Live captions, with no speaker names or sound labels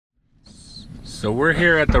So we're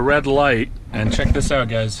here at the red light, and check this out,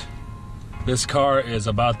 guys. This car is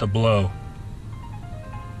about to blow.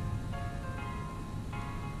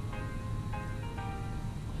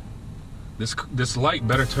 This light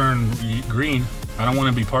better turn green. I don't want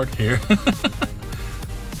to be parked here.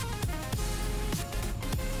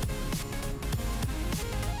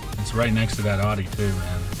 It's right next to that Audi too,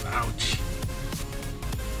 man. Ouch.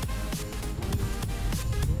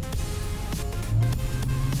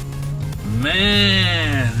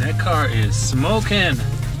 Man, that car is smoking.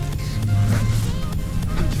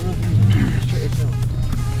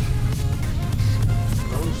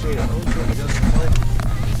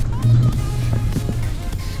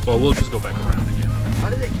 Well, we'll just go back around again. How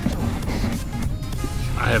did it catch on?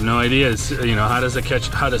 I have no idea. It's, you know, how does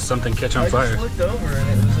something catch on fire? I just looked over and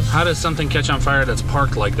it was just... How does something catch on fire that's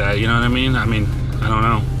parked like that? You know what I mean? I don't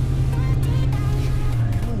know.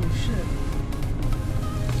 Holy shit.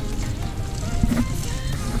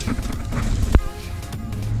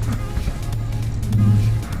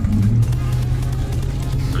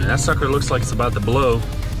 I mean, that sucker looks like it's about to blow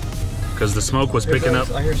because the smoke was picking up.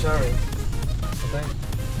 I hear sirens.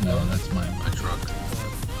 No, that's my truck.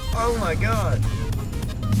 Oh my god.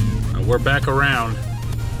 We're back around,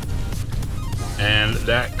 and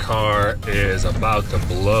that car is about to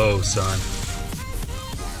blow, son.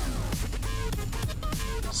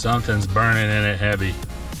 Something's burning in it heavy.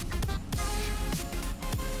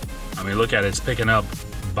 I mean, look at it, it's picking up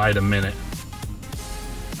by the minute.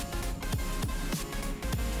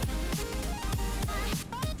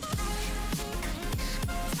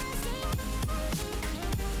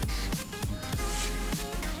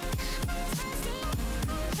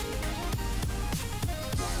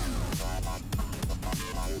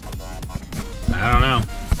 I don't know.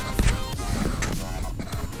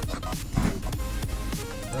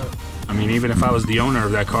 I mean, even if I was the owner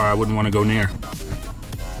of that car, I wouldn't want to go near.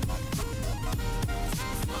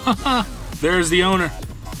 There's the owner.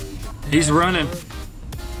 He's running.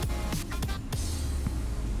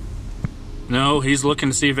 No, he's looking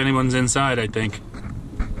to see if anyone's inside, I think.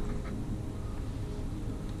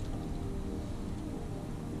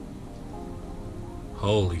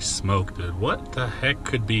 Holy smoke, dude. What the heck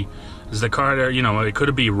could be... Is the car there, you know, it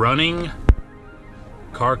could be running.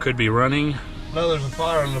 Car could be running. No, there's a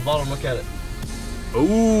fire on the bottom, look at it.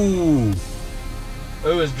 Ooh.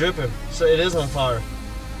 Oh, it's dripping. So it is on fire.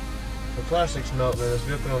 The plastic's melting and it's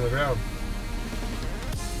dripping on the ground.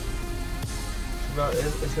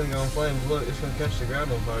 It's gonna go in flames. Look, it's gonna catch the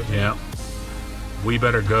ground on fire. Yeah. We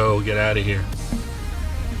better go get out of here.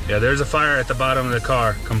 Yeah, there's a fire at the bottom of the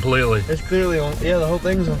car, completely. It's clearly on, yeah, the whole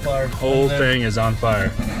thing's on fire. Whole thing is on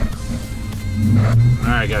fire.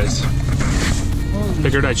 Alright, guys.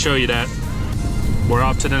 Figured I'd show you that. We're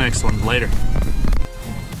off to the next one. Later.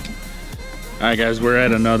 Alright, guys, we're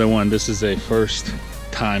at another one. This is a first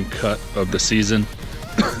time cut of the season.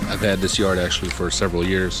 I've had this yard actually for several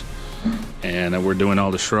years. And we're doing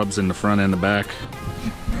all the shrubs in the front and the back.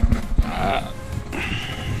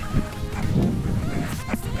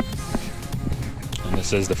 And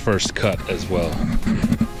this is the first cut as well.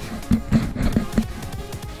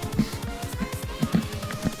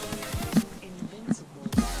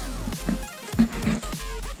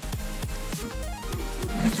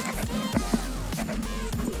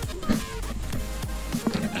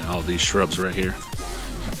 And all these shrubs right here.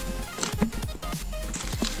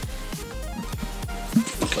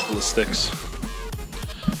 A couple of sticks.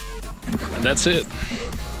 And that's it.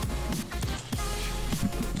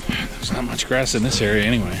 There's not much grass in this area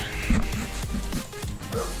anyway.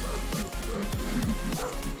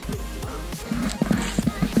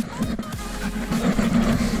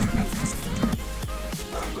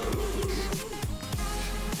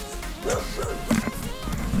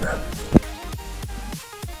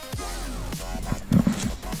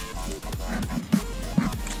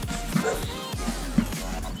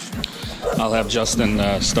 I'll have Justin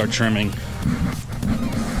start trimming,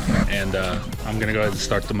 and I'm gonna go ahead and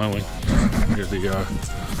start the mowing. Here's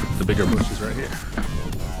the bigger bushes right here.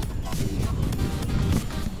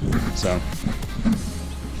 So,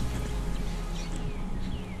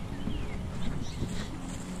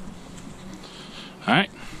 all right,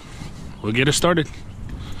 we'll get it started.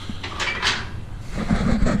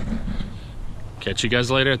 Catch you guys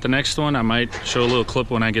later at the next one. I might show a little clip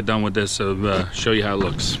when I get done with this of show you how it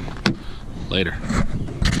looks. Later.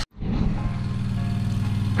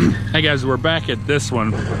 Hey guys, we're back at this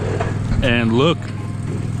one, and look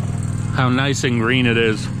how nice and green it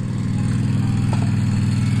is.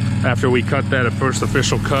 After we cut that first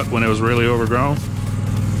official cut when it was really overgrown.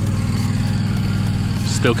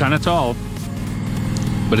 Still kind of tall,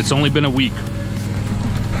 but it's only been a week.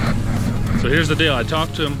 So here's the deal. I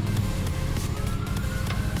talked to him.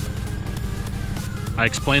 I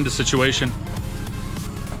explained the situation.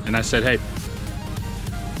 And I said, hey,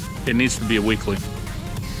 it needs to be a weekly.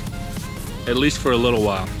 At least for a little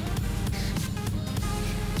while.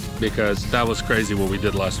 Because that was crazy what we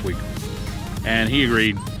did last week. And he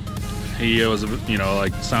agreed. He was, you know,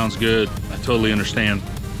 like, sounds good. I totally understand.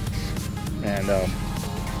 And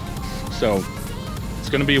so it's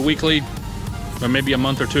gonna be a weekly, or maybe a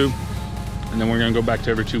month or two. And then we're gonna go back to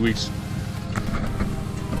every 2 weeks.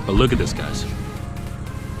 But look at this, guys.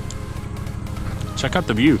 Check out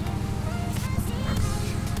the view.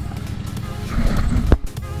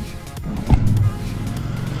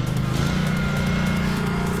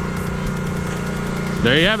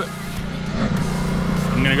 There you have it.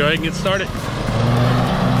 I'm gonna go ahead and get started.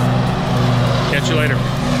 Catch you later.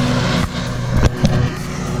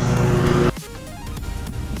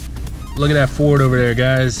 Look at that Ford over there,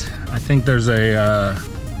 guys. I think there's a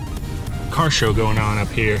car show going on up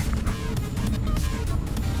here.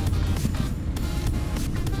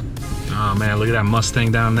 Oh man, look at that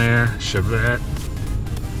Mustang down there, Chevette.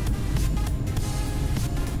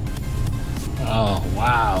 Oh,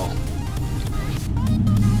 wow.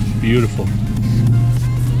 Beautiful.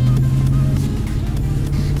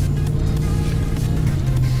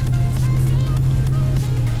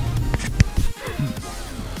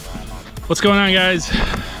 What's going on, guys?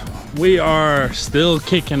 We are still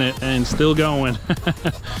kicking it and still going.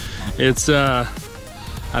 It's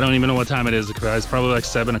I don't even know what time it is, guys. Probably like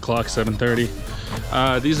 7 o'clock,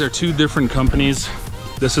 7:30. These are two different companies.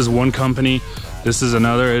 This is one company, this is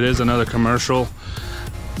another. It is another commercial.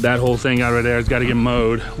 That whole thing out right there has got to get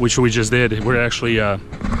mowed, which we just did. We're actually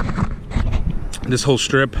this whole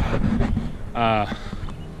strip,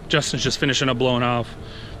 Justin's just finishing up blowing off.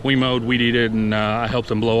 We mowed, weed eated, and I helped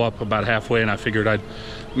him blow up about halfway, and I figured I'd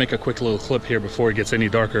make a quick little clip here before it gets any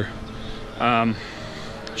darker.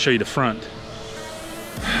 Show you the front.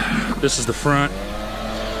 This is the front.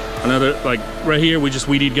 Another, like right here, we just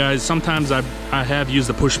weed eat, guys. Sometimes I have used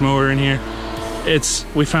the push mower in here.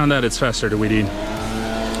 We found out it's faster to weed eat.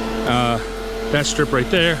 That strip right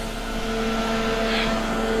there.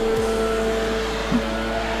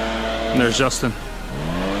 And there's Justin.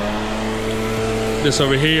 This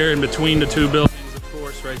over here in between the two buildings, of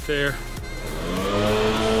course, right there.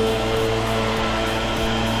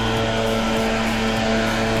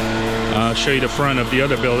 I'll show you the front of the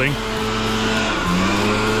other building.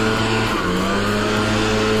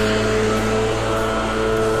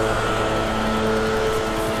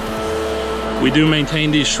 We do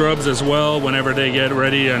maintain these shrubs as well whenever they get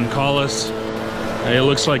ready and call us. It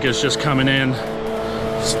looks like it's just coming in.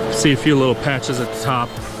 See a few little patches at the top.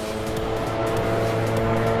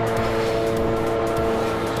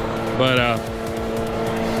 But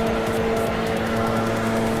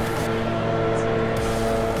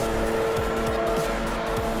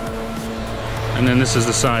and then this is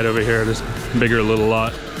the side over here, this bigger little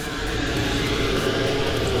lot.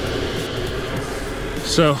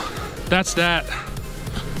 So that's that.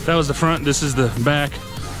 That was the front, this is the back.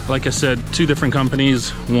 Like I said, two different companies,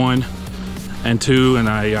 1 and 2, and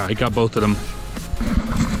I got both of them.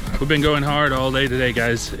 We've been going hard all day today,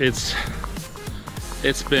 guys.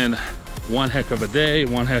 It's been one heck of a day,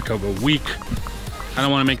 one heck of a week. I don't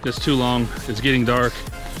want to make this too long. It's getting dark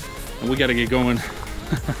and we got to get going.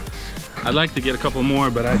 I'd like to get a couple more,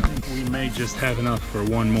 but I think we may just have enough for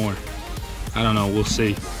one more. I don't know, we'll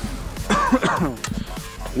see.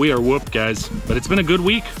 We are whooped, guys, but it's been a good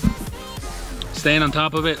week. Staying on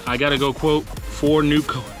top of it. I got to go quote 4 new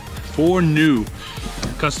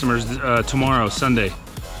customers tomorrow, Sunday.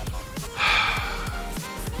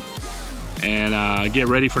 And get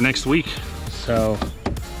ready for next week. So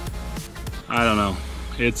I don't know,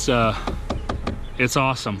 it's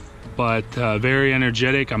awesome, but very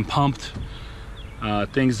energetic. I'm pumped.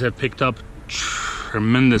 Things have picked up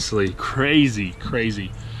tremendously, crazy.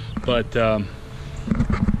 But there's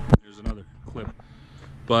another clip.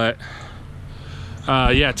 But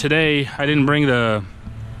yeah, today I didn't bring the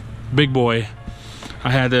big boy. I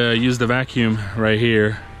had to use the vacuum right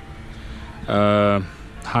here.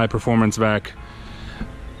 High performance vac.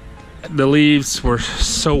 The leaves were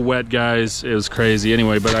so wet, guys, it was crazy.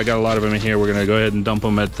 Anyway, but I got a lot of them in here. We're gonna go ahead and dump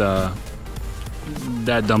them at that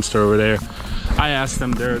dumpster over there. I asked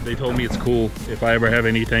them, they told me it's cool. If I ever have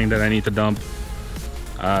anything that I need to dump,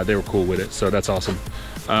 they were cool with it, so that's awesome.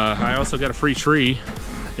 I also got a free tree.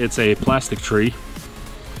 It's a plastic tree.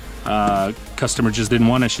 Customer just didn't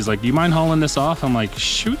want it. She's like, do you mind hauling this off? I'm like,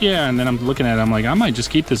 shoot, yeah. And then I'm looking at it, I'm like, I might just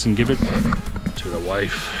keep this and give it to the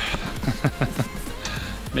wife.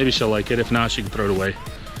 Maybe she'll like it. If not, she can throw it away.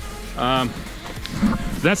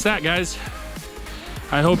 That's that, guys.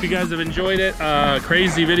 I hope you guys have enjoyed it.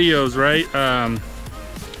 Crazy videos, right?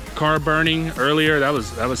 Car burning earlier, that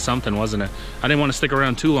was something, wasn't it? I didn't want to stick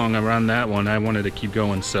around too long around that one. I wanted to keep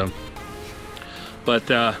going, so.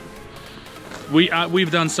 But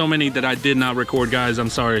we've done so many that I did not record, guys. I'm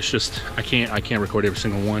sorry. It's just I can't record every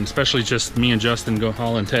single one, especially just me and Justin go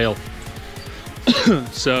hauling tail.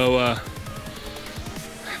 So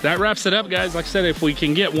that wraps it up, guys. Like I said, if we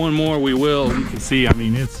can get one more, we will. You can see, I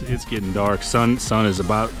mean, it's getting dark. Sun is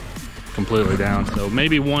about completely down. So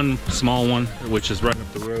maybe one small one, which is right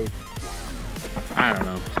up the road. I don't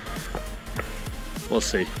know. We'll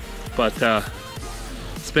see. But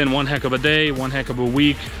it's been one heck of a day, one heck of a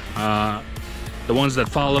week. The ones that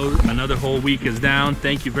followed, another whole week is down.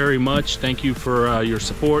 Thank you very much. Thank you for your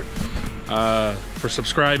support, for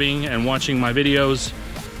subscribing and watching my videos.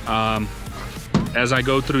 As I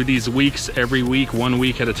go through these weeks, every week, 1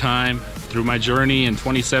 week at a time, through my journey in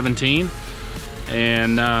 2017.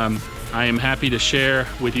 And I am happy to share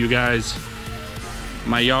with you guys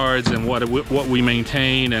my yards and what we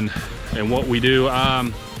maintain and what we do.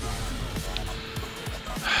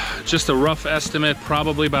 Just a rough estimate,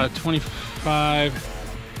 probably about 25,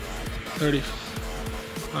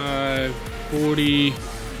 35, 40,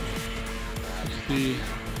 60,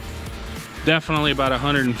 definitely about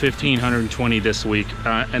 115, 120 this week.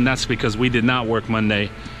 And that's because we did not work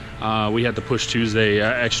Monday. We had to push Tuesday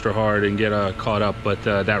extra hard and get caught up, but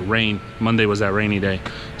that rain, Monday was that rainy day.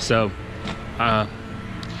 So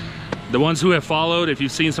the ones who have followed, if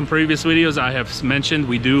you've seen some previous videos, I have mentioned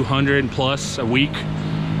we do 100 plus a week.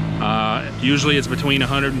 Usually it's between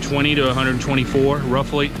 120 to 124,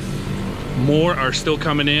 roughly. More are still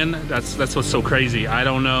coming in. That's what's so crazy. I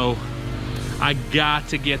don't know. I got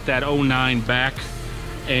to get that 09 back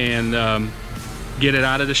and get it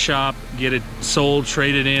out of the shop, get it sold,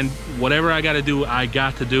 traded in, whatever I got to do, I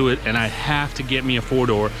got to do it. And I have to get me a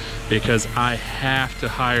 4-door because I have to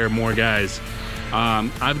hire more guys.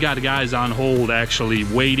 I've got guys on hold actually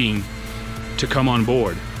waiting to come on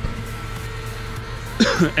board.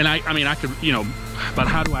 And I mean, I could, you know, but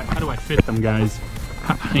how do I fit them guys?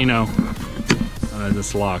 You know,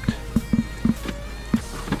 it's locked.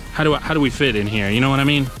 How do we fit in here? You know what I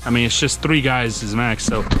mean? I mean, it's just 3 guys is max,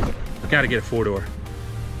 so I gotta get a 4-door.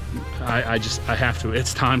 I have to.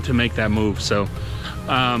 It's time to make that move. So,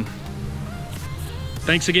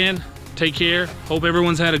 thanks again. Take care. Hope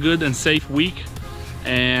everyone's had a good and safe week.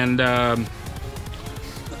 And I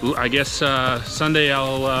guess Sunday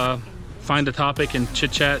I'll find a topic and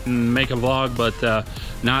chit chat and make a vlog, but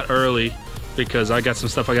not early because I got some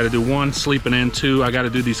stuff I got to do. 1, sleeping in. 2, I got to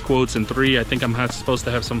do these quotes. And 3, I think I'm supposed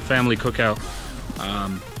to have some family cookout.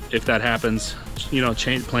 If that happens, you know,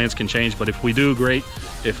 plans can change, but if we do, great.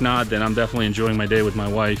 If not, then I'm definitely enjoying my day with my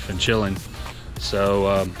wife and chilling.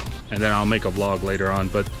 So and then I'll make a vlog later on,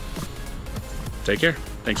 but take care.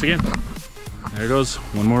 Thanks again. There it goes,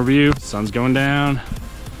 one more view. Sun's going down.